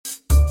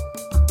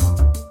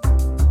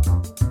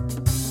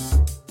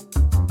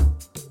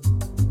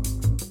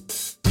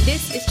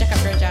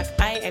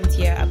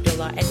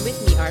Law, and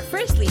with me are,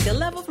 firstly, the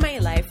love of my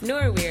life,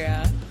 Noor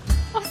Wira.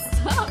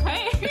 What's up?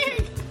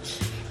 Hey.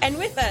 And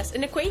with us,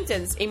 an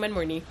acquaintance, Ayman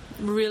Morni.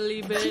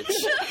 Really, bitch?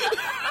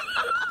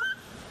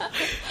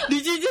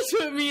 Did you just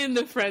put me in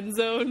the friend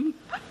zone?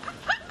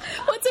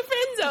 What's a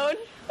friend zone?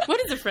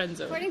 What is a friend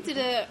zone? According to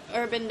the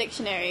Urban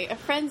Dictionary, a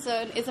friend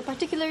zone is a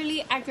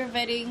particularly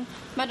aggravating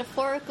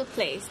metaphorical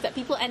place that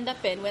people end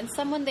up in when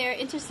someone they are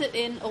interested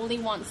in only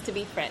wants to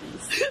be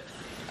friends.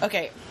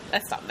 Okay,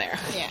 let's stop there.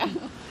 Yeah.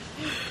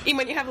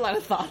 Ayman, you have a lot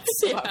of thoughts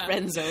about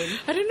friend zone.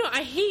 I don't know.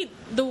 I hate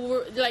the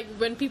word, like,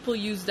 when people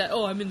use that,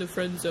 oh, I'm in the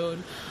friend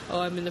zone.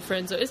 Oh, I'm in the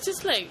friend zone. It's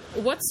just like,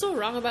 what's so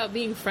wrong about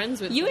being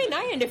friends with You them? and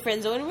I are in the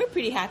friend zone. We're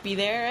pretty happy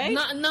there,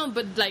 right? No,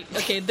 but, like,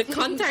 okay, the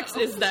context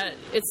is that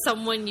it's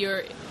someone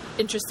you're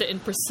interested in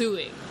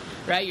pursuing,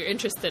 right? You're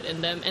interested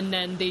in them, and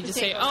then they just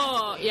say,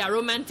 oh, yeah,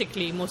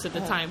 romantically most of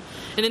the time.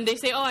 And then they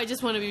say, oh, I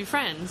just want to be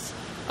friends.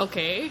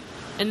 Okay.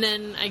 And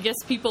then I guess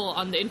people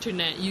on the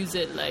internet use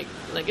it like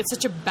it's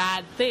such a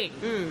bad thing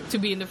to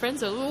be in the friend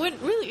zone. When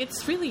really,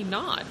 it's really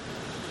not.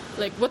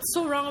 Like, what's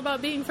so wrong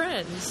about being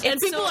friends? And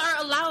people are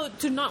allowed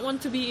to not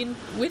want to be in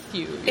with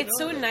you. It's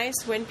so nice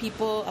when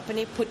people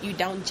put you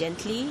down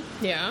gently.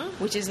 Yeah.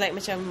 Which is like,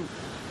 macam,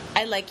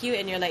 I like you,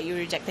 and you're like, you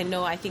reject it.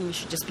 No, I think we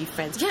should just be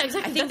friends. Yeah,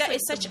 exactly. I think That's that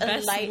is such the a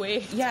best light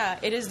way. Yeah,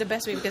 it is the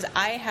best way, because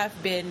I have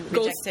been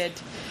rejected.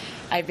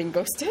 I've been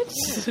ghosted.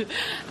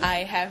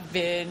 I have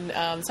been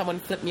someone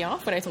flipped me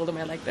off when I told them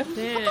I liked them.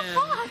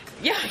 Yeah.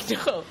 Yeah, I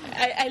know.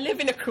 I live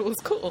in a cruel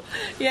school.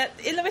 Yeah,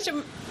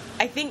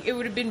 I think it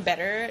would have been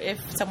better if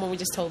someone would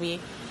just told me,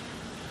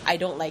 I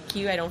don't like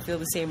you, I don't feel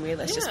the same way,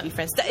 let's just be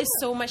friends. That is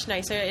so much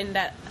nicer, in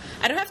that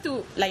I don't have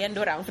to layan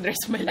dorang for the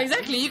rest of my life.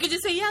 Exactly. You could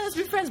just say, yeah, let's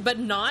be friends, but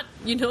not,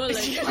 like, you don't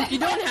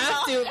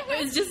have to.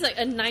 It's just like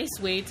a nice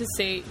way to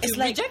say, to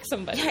reject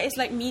somebody. Yeah, it's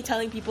like me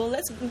telling people,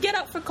 let's get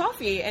out for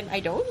coffee, and I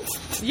don't.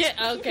 Yeah,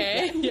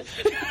 okay. Yeah.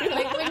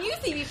 Like, when you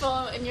see people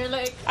and you're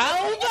like,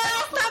 Oh,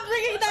 stop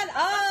bringing that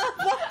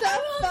up! What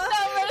the fuck?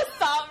 never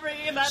stop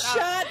bringing that up.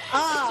 Shut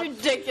up!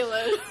 It's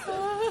ridiculous.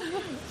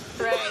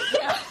 Right.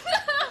 Yeah.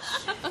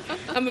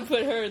 I'm gonna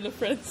put her in the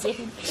friend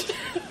zone.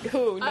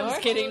 Who? I'm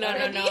just kidding. No.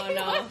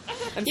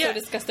 I'm Yeah. so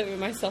disgusted with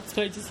myself,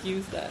 so I just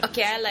use that.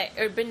 Okay, I like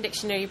Urban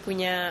Dictionary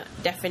punya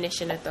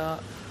definition na to.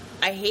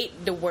 I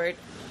hate the word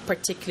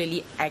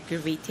particularly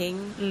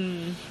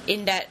aggravating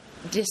in that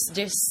this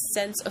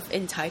sense of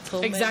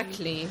entitlement.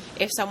 Exactly.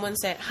 If someone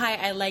said, hi,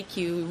 I like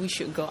you, we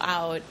should go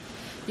out,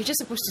 you're just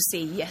supposed to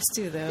say yes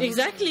to them.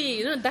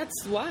 Exactly.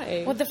 That's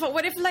why. What the fuck?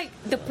 What if,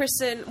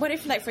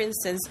 for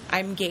instance,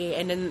 I'm gay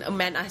and then a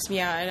man asks me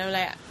out and I'm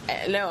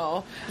like,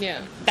 no. Yeah.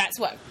 That's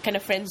what kind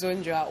of friend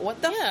zone you are.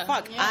 What the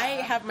fuck? Yeah.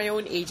 I have my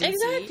own agency.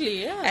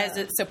 Exactly, yeah. As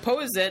a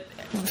supposed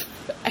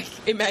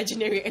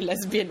imaginary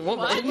lesbian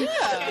woman.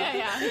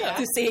 Yeah.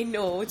 To say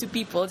no to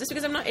people just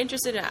because I'm not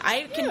interested in it.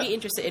 I can be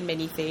interested in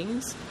many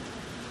things.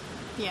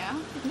 Yeah.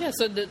 Yeah,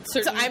 so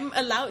So I'm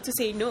allowed to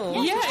say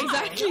no. Yeah,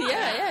 exactly.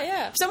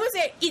 Yeah. If someone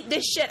say, eat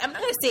this shit, I'm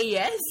not going to say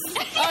yes.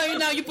 Oh,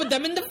 now you put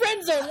them in the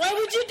friend zone. Why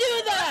would you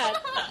do that?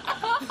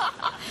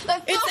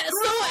 That's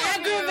So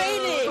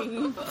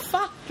aggravating.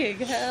 Fucking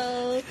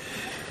hell.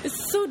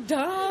 It's so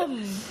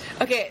dumb.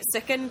 Okay,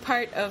 second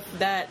part of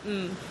that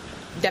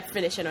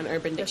definition on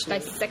Urban Dictionary.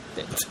 Dissect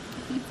it.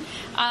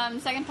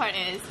 Second part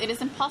is, it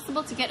is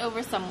impossible to get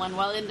over someone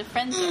while in the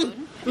friend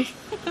zone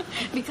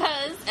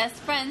because, as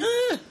friends,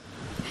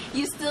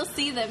 you still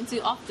see them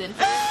too often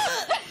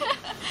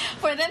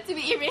for them to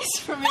be erased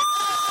from it.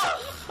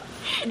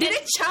 Did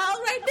a child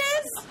write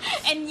this?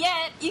 And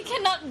yet, you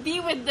cannot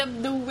be with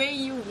them the way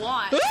you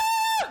want.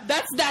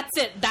 That's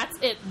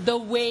it. The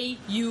way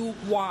you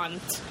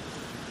want.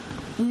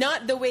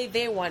 Not the way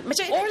they want.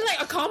 Or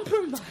like a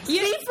compromise.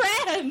 Be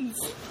friends.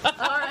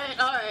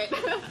 Alright.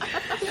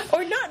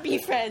 Or not be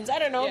friends. I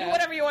don't know. Yeah. Do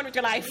whatever you want with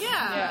your life.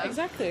 Yeah,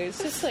 exactly.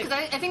 It's just like... 'Cause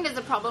I think there's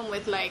a problem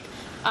with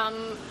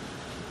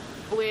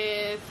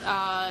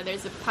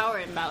there's a power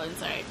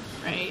imbalance,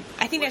 right?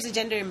 I think there's a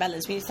gender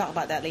imbalance. We need to talk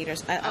about that later.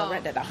 I'll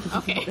write that down.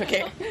 Okay.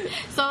 Okay.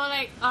 So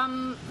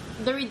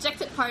the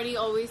rejected party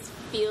always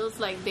feels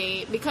like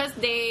because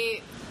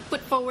they put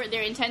forward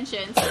their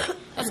intentions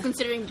as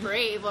considering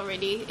brave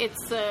already.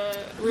 It's a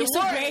reward. You're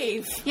so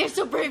brave. You're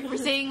so brave for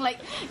saying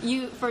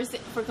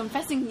for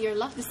confessing your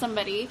love to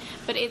somebody,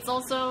 but it's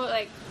also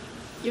like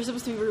you're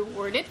supposed to be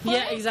rewarded for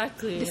it.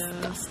 Exactly.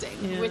 Disgusting.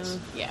 Yeah. Which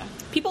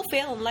People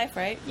fail in life,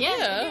 right?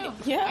 yeah.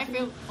 I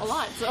feel a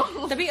lot.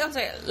 So To be honest,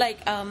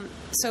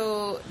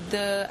 so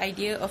the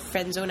idea of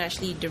friend zone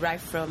actually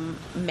derived from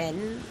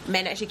men.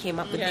 Men actually came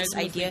up with Yeah, this it's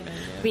mostly idea. men,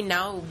 yeah. I mean,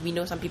 now we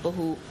know some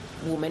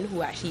women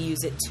who actually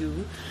use it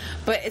too,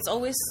 but it's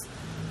always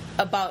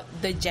about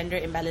the gender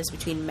imbalance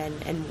between men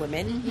and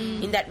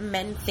women, in that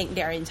men think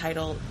they are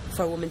entitled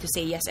for a woman to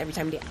say yes every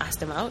time they ask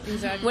them out.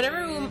 Exactly.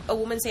 Whenever a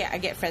woman say I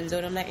get friend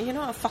zoned, I'm like, you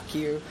know what, fuck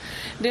you.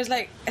 There's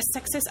like a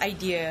sexist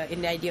idea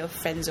in the idea of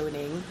friend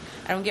zoning.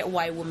 I don't get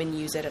why women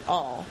use it at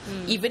all.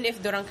 Even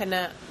if dorang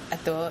kana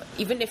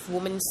even if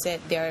women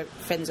said they're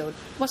friend zoned,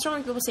 what's wrong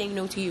with people saying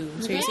no to you?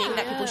 So you're saying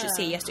that people should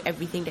say yes to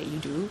everything that you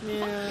do?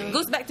 It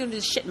goes back to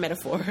the shit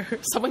metaphor.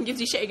 Someone gives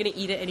you shit, you're gonna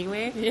eat it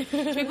anyway.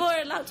 People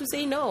are allowed to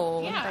say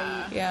no.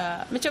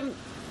 Yeah. Macam,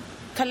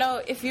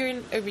 kalau if you're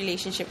in a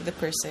relationship with a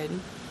person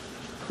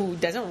who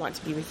doesn't want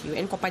to be with you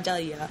and kau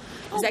pajalya,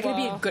 is that going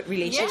to be a good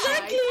relationship?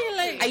 Exactly.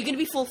 Like, are you going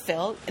to be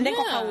fulfilled? And then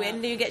kau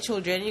kahwin, then you get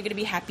children, you're going to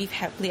be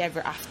happily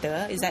ever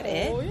after. Is that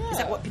it? Yeah. Is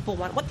that what people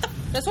want? What the?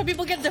 That's why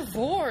people get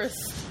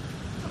divorced.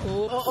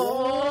 Oops.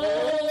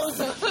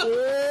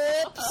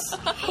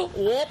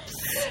 Whoops.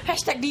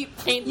 Hashtag deep.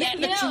 Ain't that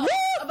You the know,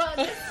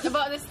 truth?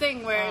 about this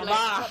thing where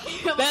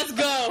Let's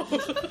go.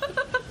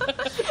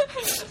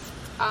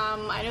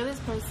 I know this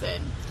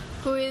person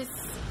who is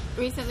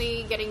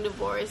recently getting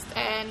divorced,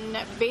 and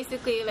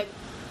basically like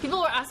people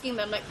were asking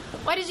them like,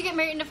 why did you get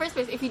married in the first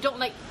place if you don't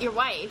like your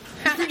wife?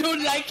 You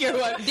don't like your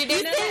wife. Did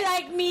they not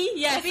like me?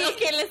 Yes.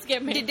 Okay, let's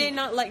get married. Did they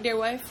not like their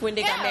wife when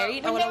they got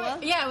married? When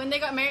they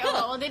got married,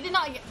 well, they did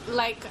not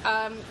like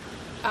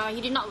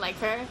he did not like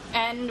her,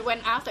 and when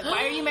asked like,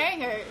 why are you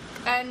marrying her,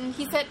 and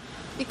he said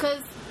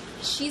because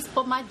she's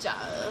pemaja.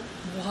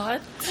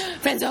 What?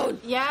 Friend zone.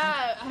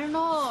 Yeah, I don't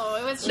know.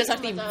 It was That's our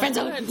team. Friend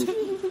zone.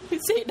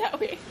 Say it that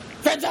way.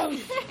 Friend zone.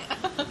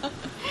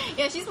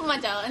 Yeah, she's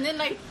pemaja, and then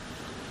like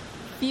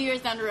a few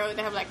years down the road,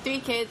 they have like 3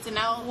 kids, and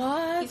now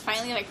he's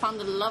finally like found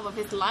the love of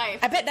his life.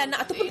 I bet that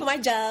anak tu pun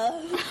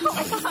pemajal.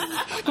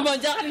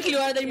 Pemajal kan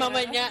keluar dari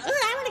mamanya.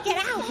 I want to get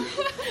out.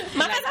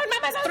 Mama zone.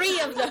 3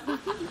 of them.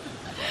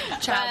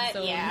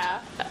 But yeah,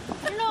 I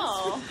don't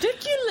know.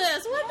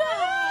 Ridiculous. What the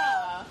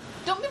hell?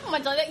 Don't be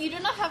pemaja. Like, you do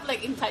not have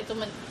like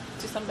entitlement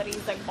to somebody's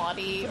like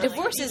body. Or,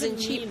 Divorce isn't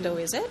cheap though,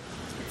 is it?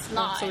 It's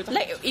not. So it's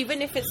Like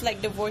even if it's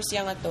like divorce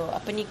yang ato,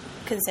 apa ni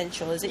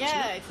consensual, is it cheap?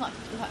 yeah, it's not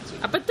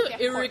cheap. Apa tu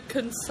Yeah,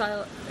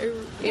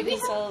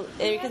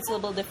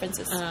 Irreconcilable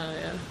differences.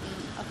 yeah.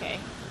 Okay.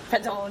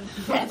 Friend zone.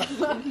 No. Friend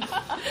zone.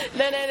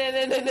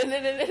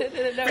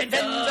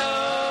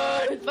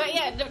 But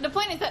yeah, the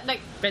point is that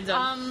like Friend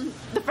zone.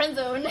 the friend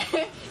zone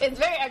is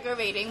very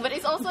aggravating, but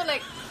it's also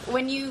like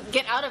when you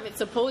get out of it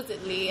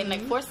supposedly and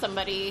like force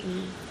somebody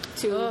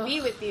to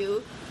be with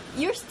you,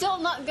 you're still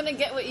not gonna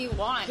get what you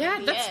want. Yeah,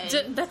 in the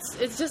that's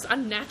end. it's just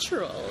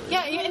unnatural.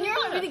 Yeah, and you're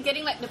not really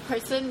getting like the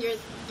person. You're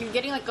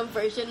getting like a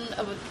version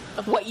of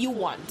What you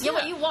want. Yeah,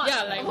 what you want.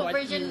 Yeah, like of a what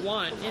version you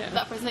want, of yeah.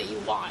 that person that you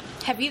want.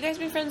 Have you guys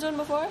been friend zoned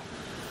before?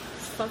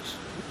 Fuck,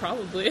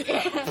 probably.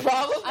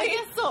 Probably. I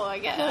guess so. I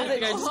guess. I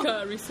think I just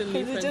got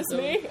recently Is it friend just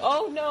zoned. me?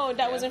 Oh no,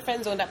 that wasn't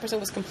friend zone. That person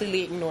was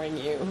completely ignoring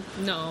you.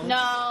 No.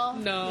 No.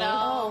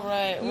 Oh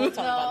right, we'll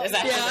talk about this.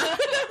 Yeah.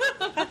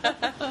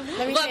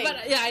 Let me think.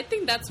 But yeah, I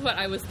think that's what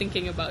I was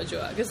thinking about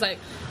Joa, because like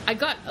I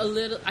got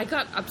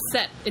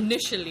upset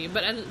initially,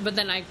 but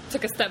then I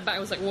took a step back. I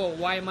was like, whoa,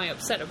 why am I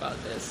upset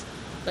about this?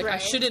 Like I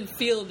Right. shouldn't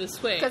feel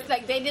this way. Because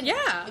like they didn't.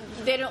 Yeah.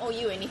 They don't owe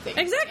you anything.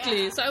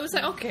 Exactly. Yeah. So I was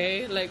like,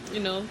 okay, like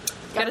gotta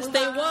Gotta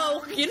stay move on.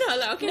 woke.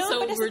 Like okay, No, but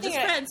so that's we're the just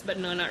thing, friends, but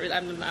no, not really.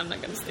 I'm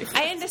not gonna stay friends.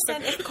 I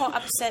understand if caught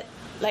upset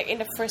like in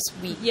the first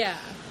week. Yeah.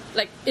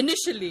 Like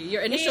initially,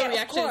 your initial Yeah, of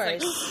reaction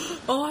is like,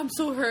 "Oh, I'm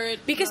so hurt."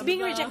 Because blah, being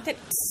blah. rejected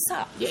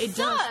sucks. yeah, it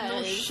does. No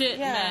does. shit,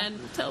 Yeah. man.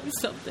 Tell me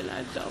something I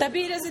don't.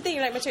 Tapi that's the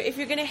thing, like macam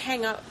if you're gonna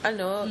hang up,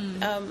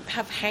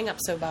 have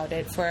hang-ups about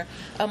it for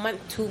a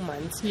month, 2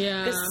 months.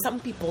 Yeah. Because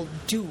some people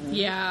do.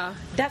 Yeah.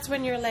 That's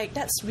when you're like,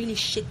 that's really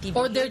shitty.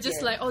 Or they're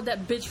just behavior. like, "Oh,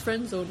 that bitch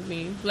friend zoned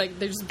me."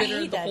 Like they're just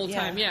bitter hate the that, whole yeah.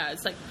 time. Yeah,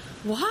 it's like,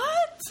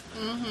 what?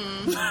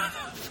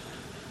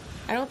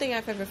 I don't think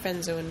I've ever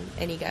friend zoned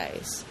any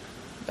guys,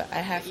 but I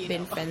have You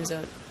been know. friend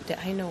zoned that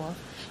I know of.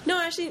 No,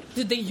 actually,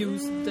 Did they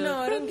use the? no,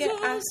 I don't get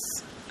friend zone?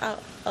 asked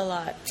out a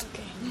lot.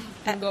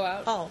 You go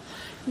out? Oh,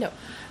 no.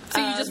 So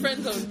you just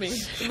friend zoned me.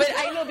 But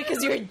I know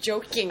because you're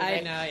joking. I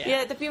right? know, yeah.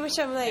 Yeah, tapi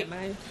macam like Am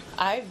I?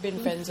 I've been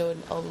friend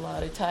zoned a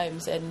lot of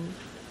times, and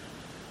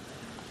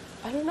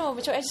I don't know,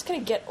 but I just kind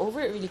of get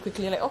over it really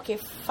quickly. Like, okay,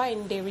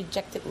 fine, they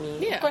rejected me.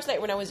 Yeah. Of course, like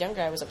when I was younger,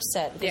 I was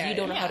upset because Yeah, you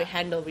don't know how to yeah.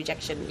 handle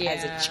rejection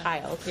as Yeah. a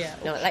child. Yeah.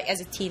 No, like as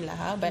a teen, lah.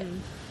 Huh? But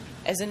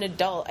as an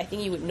adult, I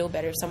think you would know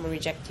better if someone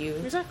reject you.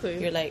 Exactly.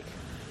 You're like,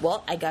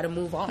 well, I gotta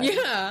move on.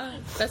 Yeah,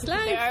 that's There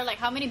life. are like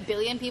how many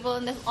billion people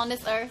on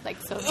this earth? Like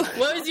so.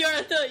 What was your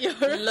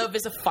Love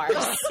is a farce.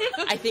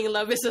 I think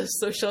love is a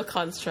social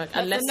construct.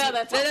 Unless you,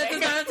 another topic. That's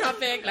another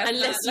topic.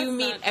 unless you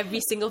meet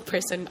every single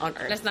person on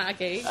earth. That's not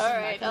okay. All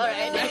right.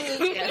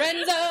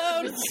 Friend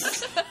zone.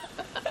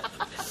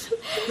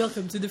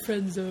 Welcome to the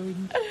friend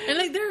zone. And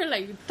like there are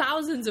like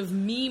thousands of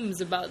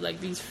memes about like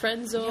these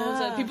friend zones.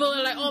 Yeah. And people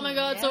are like, "Oh my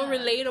god, so Yeah.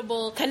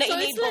 relatable." Kinda so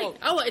it's like,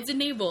 enabled. it's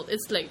enabled.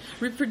 It's like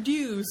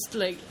reproduced.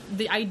 Like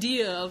the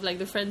idea of like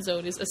the friend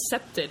zone is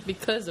accepted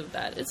because of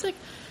that. It's like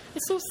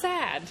it's so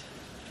sad.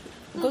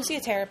 Go see a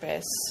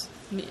therapist.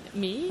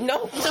 Me?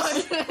 No.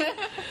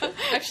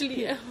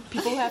 Actually, yeah.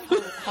 People have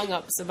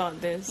hung-ups about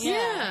this.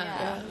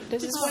 Yeah.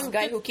 There's this one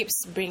guy who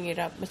keeps bringing it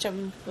up.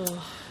 Macam,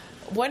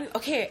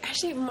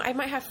 actually, I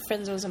might have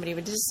friend zoned somebody,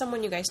 but this is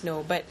someone you guys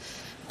know. But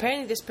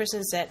apparently this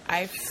person said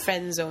I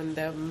friend zoned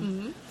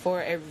them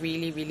for a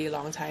really, really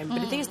long time.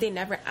 But the thing is, they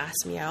never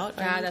asked me out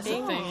or Yeah, that's the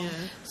anything. thing. Yeah.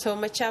 So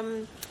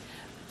macam,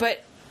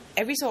 but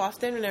every so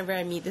often, whenever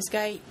I meet this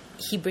guy,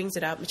 he brings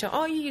it up. Macam,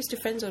 oh, you used to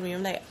friend zone me.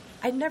 I'm like,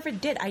 I never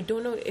did. I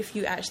don't know if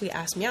you actually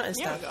asked me out and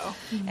stuff.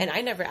 And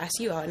I never asked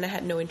you out, and I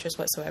had no interest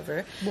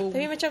whatsoever. Whoa.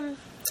 Tapi macam,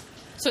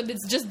 So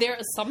it's just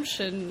their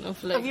assumption of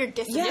like Of your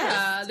distance.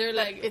 Yeah, they're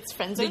like it's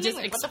friends. they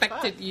just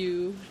expected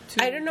you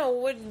to. I don't know,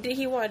 what did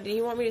he want? Did he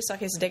want me to suck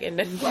his dick and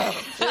then... because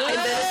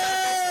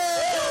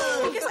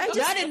I just...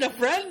 Not in the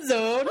friend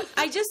zone.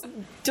 I just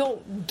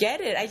don't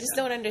get it. I just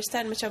don't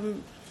understand.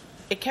 Macam,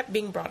 it kept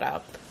being brought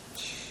up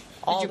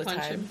all you the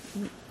punch time.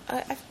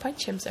 I've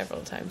punched him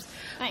several times,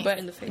 Nice. but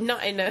In the face.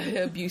 not in an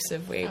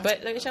abusive way.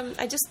 But like, macam,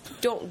 I just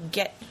don't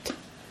get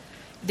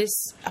this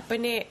apa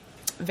ni,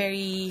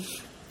 very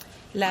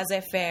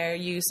laissez-faire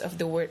use of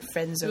the word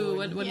friend zone.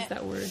 Ooh, what is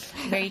that word?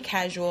 Very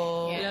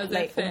casual, Yeah.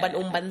 like Laissez-faire.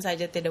 umban-umban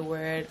saja to the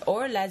word,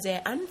 or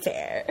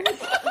laissez-unfair.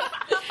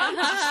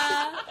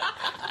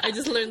 I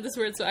just learned this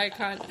word, so I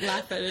can't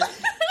laugh at it.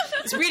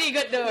 It's pretty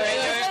good though,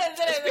 right?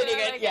 It's pretty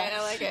good.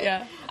 I like it.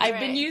 Yeah, I've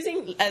been Right.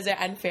 using as an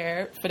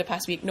unfair for the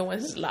past week. No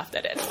one's laughed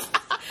at it.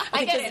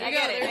 I get it.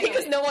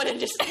 Because no one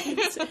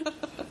understands.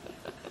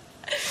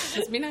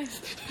 Let's be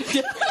nice.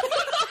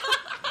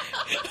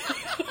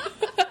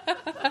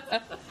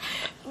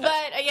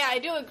 But yeah, I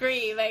do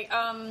agree. Like,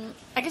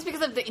 I guess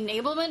because of the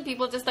enablement,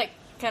 people just like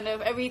kind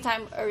of every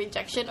time a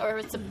rejection or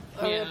it's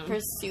a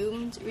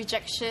presumed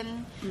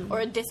rejection or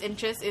a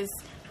disinterest is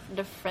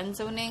the friend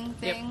zoning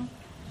thing.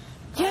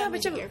 Yeah, I'm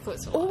but using air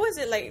quotes a what lot. was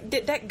it like?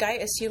 Did that guy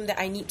assume that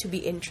I need to be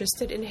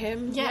interested in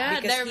him? Yeah,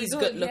 because there we he's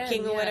go good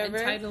looking again. or whatever.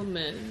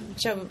 Entitlement.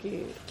 Macam,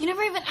 You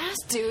never even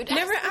asked, dude.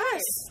 never Ask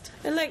asked,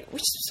 and like, which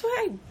is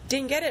why I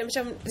didn't get it.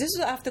 Macam, this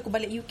was after ko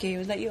balik UK. It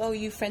was like, oh,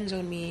 you friend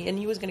zoned me, and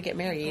he was gonna get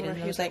married,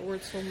 and I was like,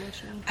 word so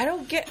much now. I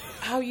don't get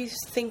how you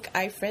think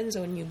I friend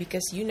zone you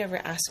because you never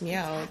asked me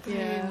out.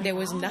 Yeah. There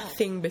was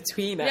nothing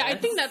between us. Yeah, I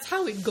think that's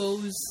how it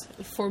goes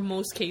for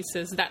most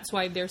cases. That's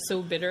why they're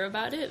so bitter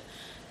about it.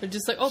 They're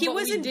just like, oh, he but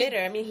we wasn't did-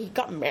 bitter. I mean, he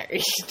got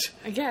married.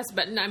 I guess,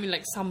 but I mean,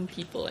 like some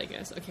people, I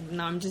guess. Okay,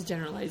 now I'm just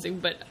generalizing,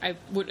 but I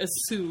would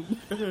assume,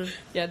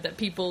 that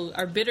people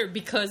are bitter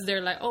because they're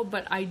like, oh,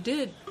 but I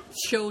did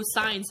show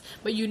signs,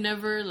 but you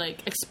never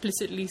like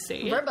explicitly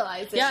say it.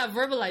 Verbalize it. Yeah,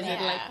 verbalize it.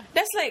 Yeah. Like,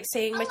 That's like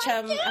saying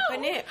macam you. apa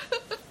ni?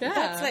 yeah,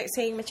 That's like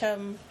saying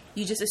macam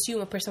you just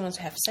assume a person wants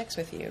to have sex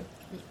with you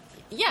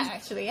Yeah,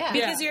 actually, yeah.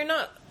 because you're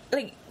not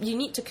like you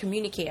need to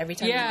communicate every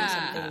time you Yeah. do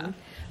something.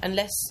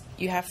 Unless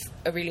you have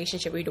a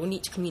relationship where you don't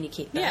need to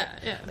communicate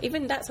that. Yeah.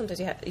 Even that sometimes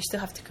you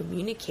still have to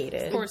communicate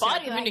it. Of course,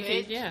 Body yeah,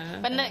 communicate. language. Yeah,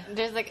 But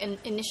there's like an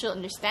initial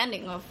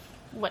understanding of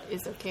what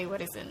is okay,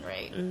 what isn't,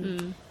 right?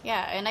 Mm-hmm.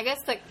 Yeah, and I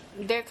guess like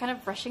they're kind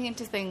of rushing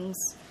into things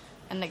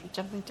and like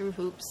jumping through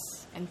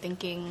hoops and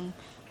thinking,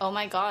 oh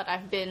my god,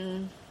 I've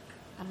been,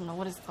 I don't know,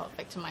 what is it called,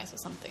 victimized or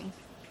something.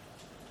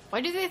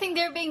 Why do they think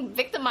they're being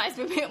victimized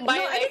by No, I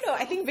like, don't know.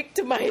 I think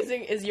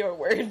victimizing is your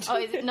word. Oh,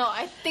 is it? No,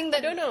 I think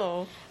that I don't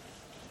know.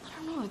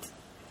 I don't know. It's,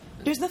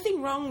 There's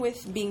nothing wrong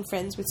with being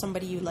friends with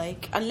somebody you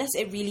like, unless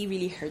it really,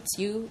 really hurts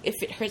you. If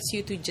it hurts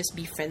you to just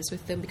be friends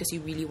with them because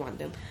you really want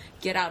them,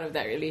 get out of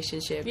that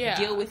relationship. Yeah.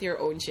 Deal with your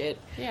own shit.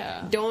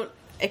 yeah. Don't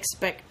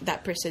expect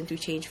that person to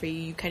change for you.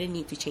 You kind of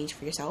need to change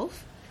for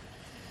yourself.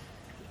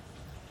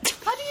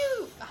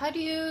 how do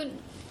you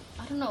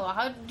I don't know,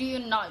 how do you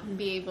not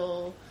be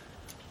able,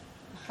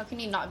 how can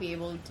you not be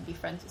able to be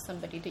friends with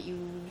somebody that you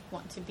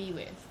want to be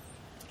with?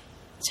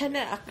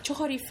 Chana,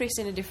 ako rephrase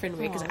in a different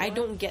way because I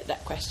don't get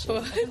that question.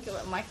 I think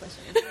what my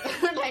question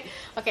is. Like,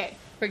 okay.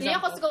 For Hindi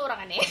ako example. siguro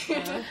ani.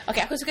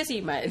 Okay, ako suka si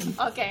Iman.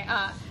 Okay,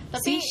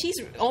 See, tapi, she's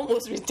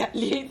almost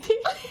retaliating.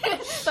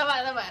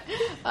 tama.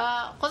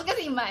 Kung suka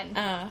si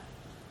Iman,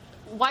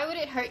 why would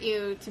it hurt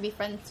you to be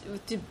friends,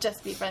 to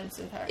just be friends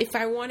with her? If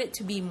I want it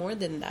to be more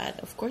than that,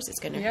 of course it's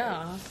gonna hurt.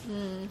 Yeah. So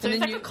and it's then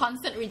like you- a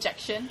constant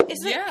rejection.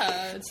 It's like,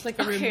 Yeah, it's like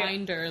a Okay,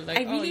 reminder. Like,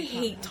 I really oh,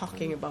 hate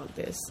talking about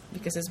this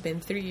because it's been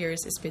 3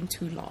 years. It's been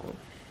too long.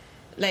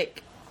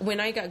 Like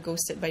when I got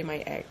ghosted by my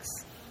ex,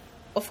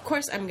 of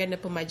course I'm gonna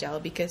pumajal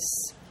because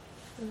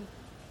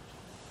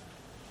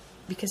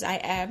I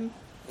am.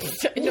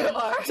 You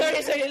are.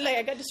 Sorry. Like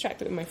I got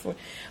distracted with my phone.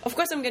 Of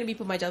course I'm gonna be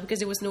pumajal because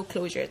there was no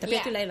closure. Tapi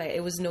Yeah. ito like it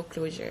was no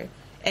closure,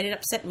 and it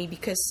upset me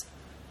because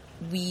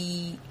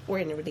we were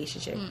in a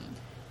relationship,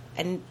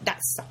 and that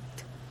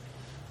sucked.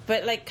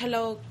 But like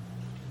kalau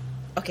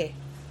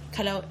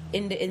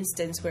in the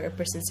instance where a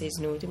person says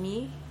no to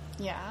me,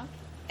 Yeah.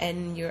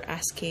 and you're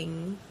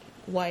asking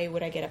why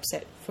would I get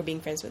upset for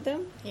being friends with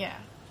them? Yeah.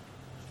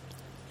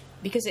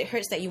 Because it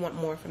hurts that you want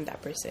more from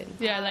that person.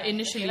 Yeah, like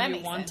initially Okay, that you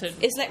makes wanted.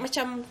 It's like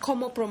macam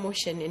como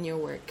promotion in your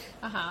work,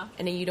 Uh-huh.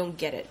 and then you don't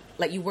get it.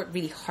 Like you work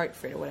really hard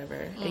for it or whatever,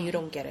 and you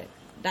don't get it.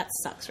 that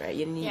sucks, right?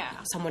 You need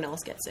someone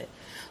else gets it.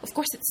 Of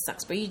course, it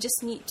sucks, but you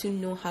just need to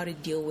know how to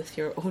deal with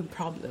your own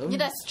problems. Yeah,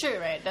 that's true,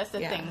 right? That's the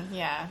thing.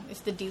 Yeah,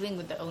 it's the dealing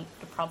with the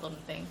problem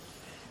thing.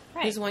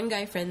 Right. There's one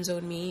guy friend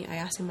zoned me. I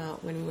asked him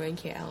out when we were in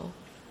KL.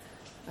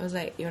 I was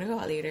like, "You want to go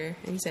out later?"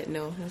 And he said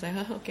no. I was like,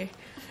 "Oh, okay."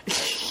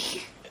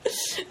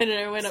 And then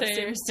I went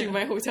upstairs to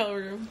my hotel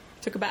room,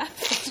 took a bath.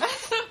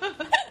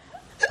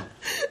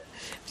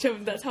 So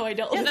that's how I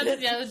dealt with it.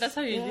 Yeah, that's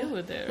how you deal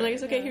with it. Right? Like,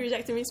 it's okay, he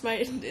rejected me.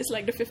 It's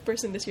like the 5th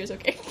person this year. It's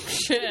okay.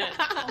 Shit.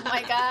 Oh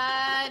my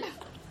god.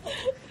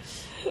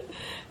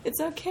 It's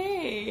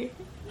okay.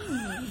 I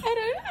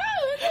don't know.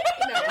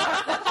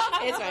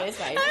 No. It's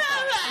fine.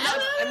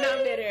 I'm not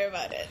bitter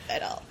about it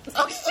at all.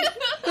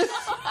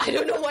 I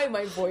don't know why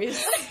my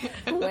voice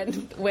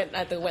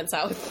went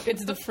south.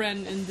 It's the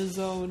friend in the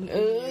zone.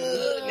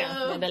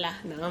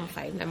 No, I'm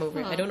fine. I'm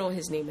over it. I don't know what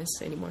his name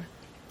is anymore.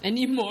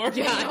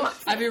 Yeah.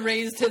 I've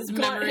erased his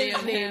memory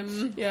of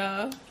him.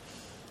 Yeah.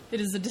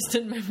 It is a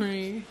distant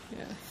memory.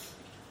 Yeah.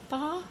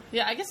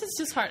 Yeah, I guess it's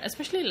just hard,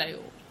 especially like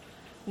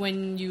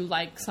when you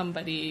like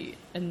somebody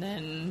and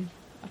then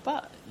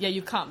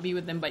you can't be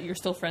with them, but you're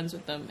still friends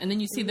with them, and then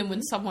you see them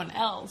with someone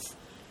else.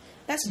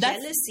 That's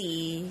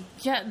jealousy.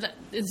 Yeah,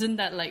 isn't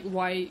that like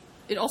why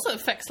it also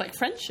affects like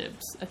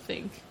friendships? I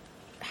think.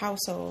 How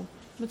so?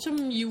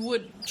 Macam you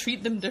would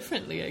treat them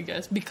differently, I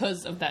guess,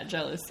 because of that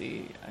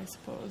jealousy. I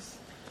suppose.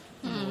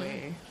 In a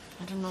way,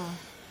 I don't know.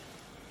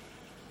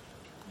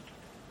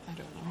 I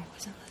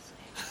wasn't listening.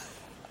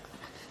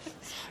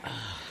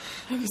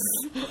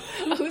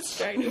 I was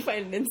trying to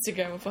find an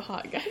Instagram of a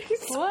hot guy.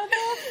 What the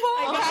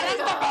fuck?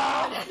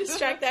 I got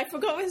distracted. I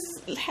forgot what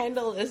his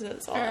handle is.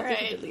 So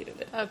I deleted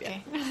it.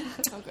 Okay.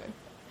 Okay.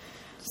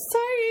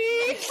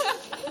 Sorry.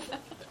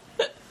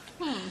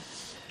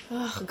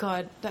 Oh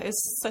God, that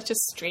is such a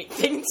straight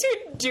thing to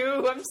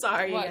do. I'm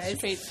sorry, What guys.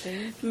 straight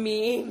thing?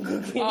 Me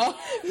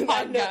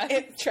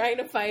Podcast. trying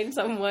to find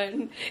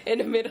someone in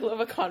the middle of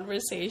a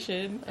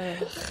conversation.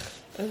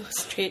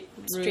 Straight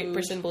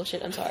person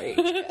bullshit. I'm sorry.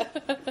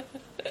 What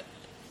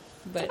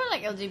But about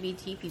like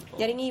LGBT people?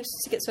 yari ni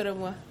sikit suara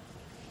mo.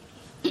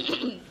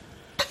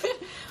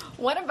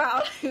 What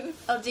about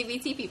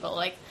LGBT people?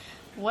 Like,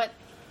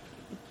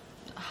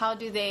 how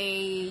do they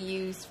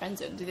use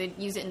friendzone? Do they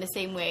use it in the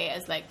same way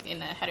as like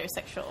in a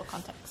heterosexual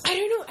context? I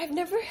don't know. I've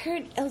never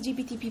heard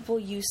LGBT people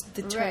use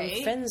the term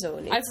Right. friend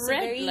zone. I've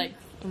read like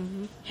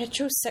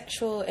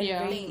heterosexual and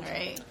very. Thing,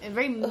 right? A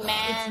very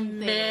man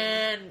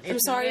thing. I'm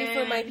sorry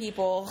for my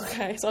people,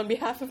 guys. On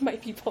behalf of my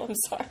people, I'm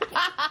sorry.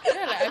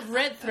 yeah, like, I've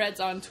read threads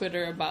on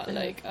Twitter about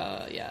like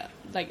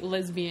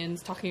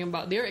lesbians talking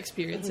about their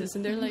experiences,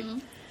 and they're like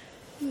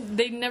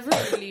they never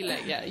really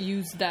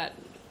use that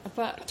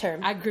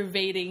Term.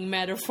 aggravating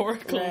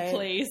metaphorical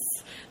place.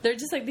 They're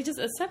just like they just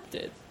accept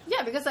it.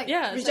 Yeah, because like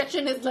Yeah, it's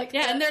rejection is like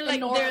Yeah, and they're like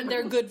norm.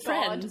 they're good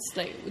Fraud. friends.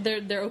 Like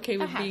they're okay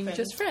with That being happens.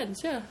 just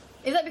friends. Yeah.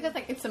 Is that because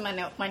like it's a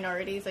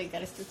minority, so you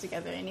gotta stick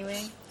together anyway?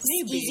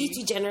 It's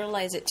easy to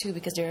generalize it too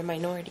because they're a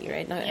minority,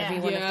 right? Not every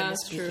one of them is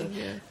that's true.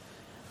 speaking.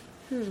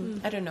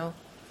 Yeah. I don't know.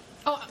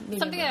 Oh,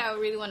 something that I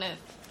really want to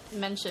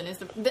mention is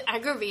the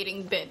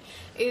aggravating bit.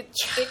 It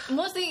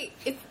mostly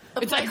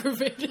It's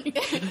aggravating.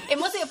 it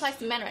mostly applies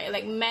to men, right?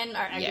 Like men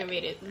are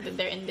aggravated that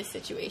they're in this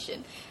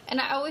situation,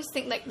 and I always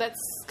think like that's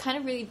kind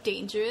of really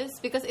dangerous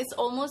because it's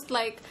almost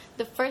like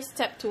the first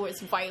step towards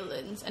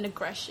violence and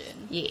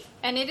aggression. Yeah.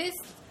 And it is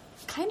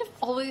kind of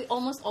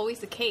almost always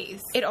the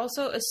case. It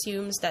also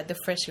assumes that the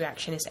first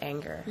reaction is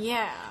anger.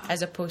 Yeah.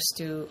 As opposed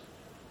to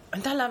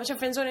entahlah, macam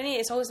friendzone ni,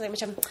 it's always like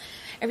macam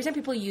every time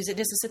people use it,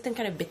 there's a certain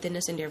kind of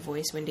bitterness in their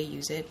voice when they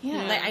use it.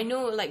 Yeah. Like I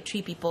know like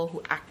 3 people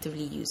who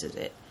actively uses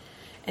it.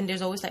 And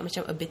there's always like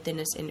macam a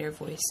bitterness in their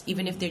voice,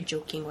 even if they're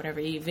joking, whatever,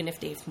 even if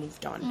they've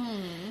moved on.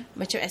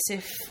 Macam as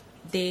if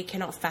they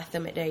cannot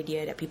fathom at the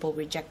idea that people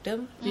reject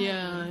them.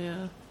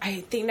 Yeah.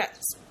 I think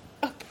that's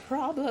a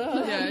problem.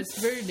 Yeah,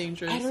 it's very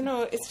dangerous. I don't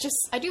know. It's just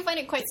I do find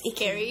it quite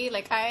scary.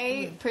 Like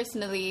I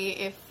personally,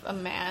 if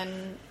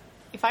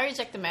I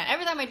reject a man,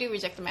 every time I do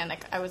reject a man,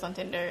 like I was on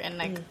Tinder and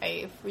like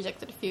I've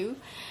rejected a few,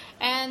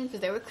 and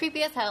they were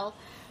creepy as hell.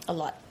 a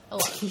lot. A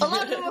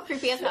lot of them were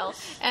creepy as hell.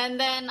 And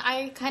then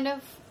I kind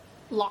of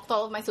locked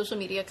all of my social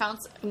media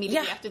accounts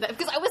immediately after that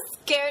because I was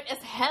scared as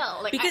hell.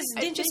 Like Because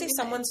I didn't you say even-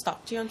 someone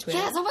stalked you on Twitter?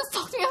 Yeah, someone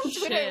stalked me on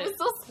Twitter. Shit. It was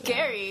so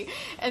scary.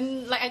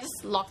 And like I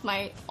just locked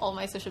all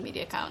my social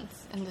media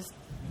accounts and just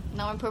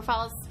now my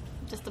profile is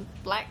just a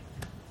black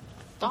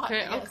dot.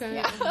 Okay, I guess. okay.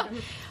 Yeah.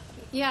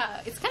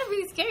 Yeah, it's kind of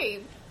really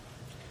scary.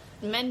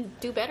 Men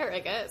do better, I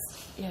guess.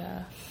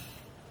 Yeah.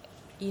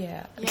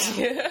 Yeah.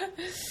 Yeah.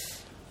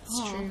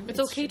 It's true. It's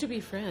okay to be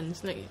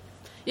friends. Like,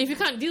 if you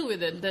can't deal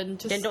with it, then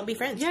just Then don't be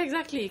friends. Yeah,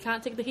 exactly. You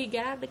can't take the heat.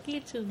 Get out of the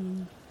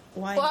kitchen.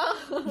 Why?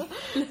 Well,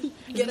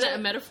 Is that a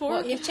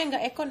metaphor? Well, if Chenga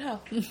aircon how?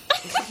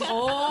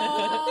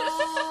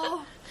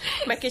 Oh,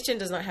 My kitchen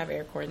does not have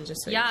aircon,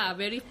 just so you yeah,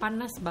 very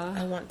panas know.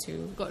 I ba. want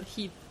to. Got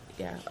heat.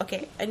 Yeah.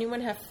 Okay.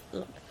 Anyone have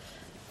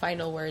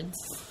final words?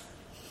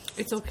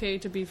 It's okay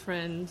to be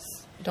friends.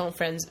 Don't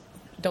friends.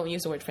 Don't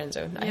use the word friend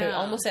zone. I Yeah.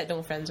 almost said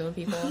don't friend zone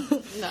people.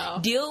 No.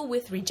 Deal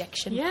with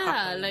rejection. Yeah,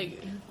 properly.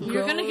 like Grow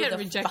you're gonna get the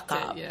rejected. fuck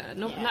up. Yeah,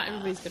 no, Yeah. not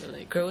everybody's gonna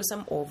like. Grow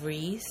some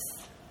ovaries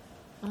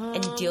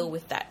and deal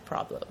with that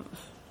problem.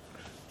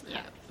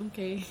 Yeah.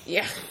 Okay.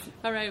 Yeah.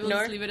 All right. We'll Nor-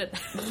 just leave it at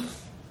that.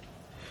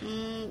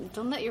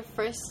 Don't let your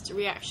first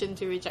reaction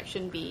to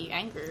rejection be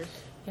anger.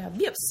 Yeah.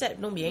 Be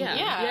upset. Don't be angry.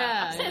 Yeah,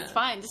 Yeah, upset yeah. is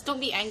fine. Just don't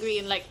be angry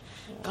and like,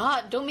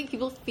 God, don't make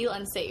people feel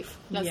unsafe.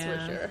 That's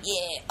Yeah. for sure.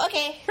 Yeah.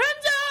 Okay. Friend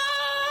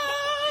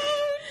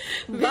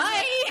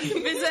Bye.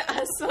 Visit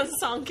us on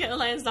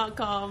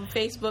songkitalliance.com,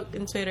 Facebook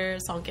and Twitter,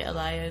 Songkit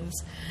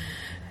Alliance.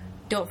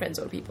 Don't friend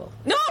zone people.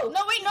 No! No,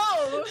 wait,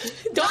 no!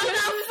 Don't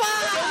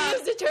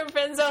use the term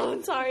friend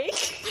zone. Sorry.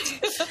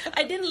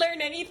 I didn't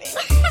learn anything.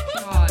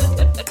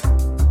 God.